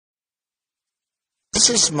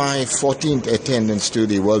This is my 14th attendance to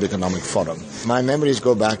the World Economic Forum. My memories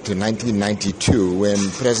go back to 1992 when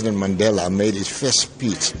President Mandela made his first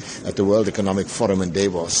speech at the World Economic Forum in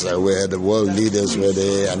Davos, where the world leaders were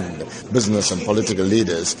there and business and political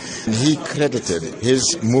leaders. And he credited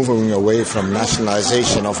his moving away from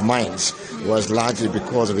nationalization of mines was largely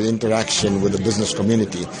because of the interaction with the business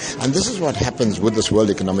community. And this is what happens with this World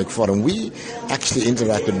Economic Forum. We actually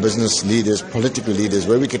interact with business leaders, political leaders,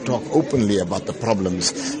 where we could talk openly about the problems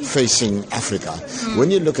facing Africa. When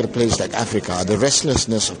you look at a place like Africa, the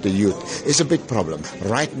restlessness of the youth is a big problem.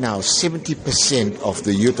 Right now, 70% of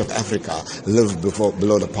the youth of Africa live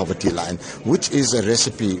below the poverty line, which is a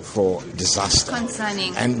recipe for disaster.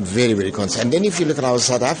 Concerning. And very, very concerning. And then if you look at our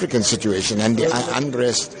South African situation and the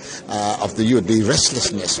unrest of the youth, the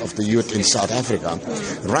restlessness of the youth in South Africa,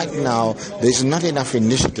 right now there's not enough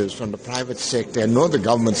initiatives from the private sector nor the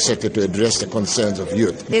government sector to address the concerns of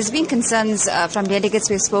youth. There's been concerns from delegates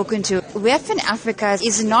we've spoken to. WEF in Africa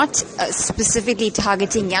is not specifically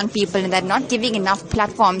targeting young people, and they're not giving enough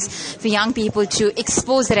platforms for young people to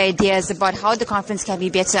expose their ideas about how the conference can be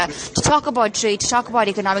better, to talk about trade, to talk about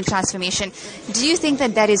economic transformation. Do you think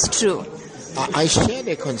that that is true? I share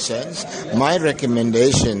their concerns. My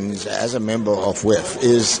recommendations as a member of WEF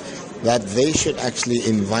is that they should actually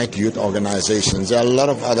invite youth organizations. There are a lot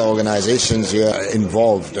of other organizations here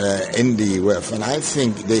involved in the WEF, and I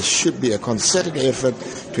think there should be a concerted effort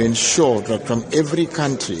to ensure that from every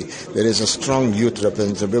country there is a strong youth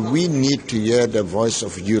representative. We need to hear the voice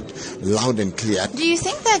of youth loud and clear. Do you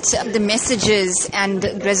think that the messages and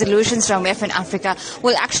resolutions from WEF in Africa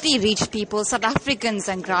will actually reach people, South Africans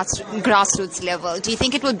and grassroots level? Do you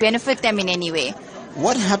think it will benefit them in any way?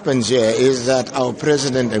 What happens here is that our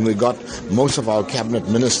president, and we got most of our cabinet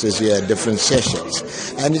ministers here at different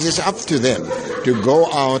sessions, and it is up to them to go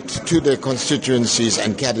out to their constituencies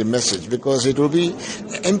and carry the message, because it will be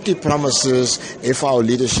empty promises if our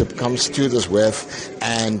leadership comes to this WEF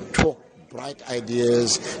and talk bright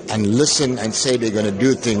ideas and listen and say they're going to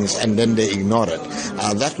do things and then they ignore it.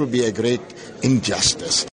 That would be a great injustice.